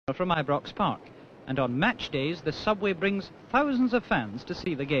from Ibrox Park, and on match days the subway brings thousands of fans to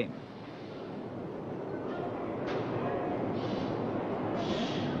see the game.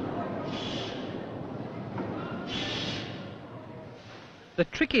 The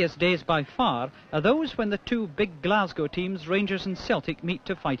trickiest days by far are those when the two big Glasgow teams, Rangers and Celtic, meet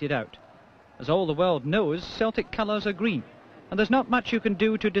to fight it out. As all the world knows, Celtic colours are green, and there's not much you can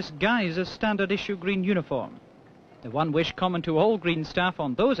do to disguise a standard issue green uniform. The one wish common to all green staff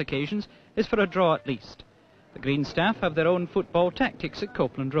on those occasions is for a draw at least. The green staff have their own football tactics at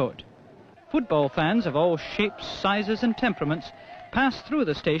Copeland Road. Football fans of all shapes, sizes and temperaments pass through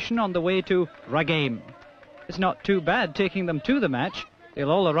the station on the way to Ragame. It's not too bad taking them to the match. They'll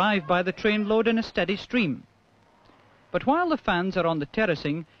all arrive by the train load in a steady stream. But while the fans are on the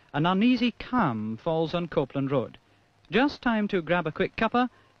terracing, an uneasy calm falls on Copeland Road. Just time to grab a quick cuppa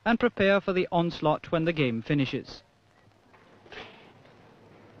and prepare for the onslaught when the game finishes.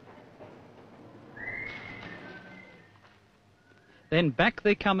 Then back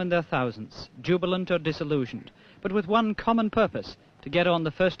they come in their thousands, jubilant or disillusioned, but with one common purpose: to get on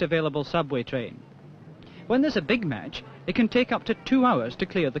the first available subway train. When there's a big match, it can take up to 2 hours to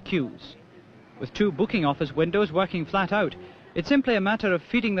clear the queues. With 2 booking office windows working flat out, it's simply a matter of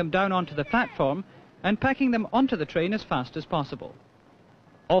feeding them down onto the platform and packing them onto the train as fast as possible.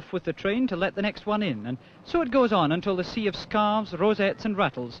 Off with the train to let the next one in, and so it goes on until the sea of scarves, rosettes and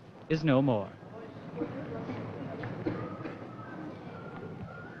rattles is no more.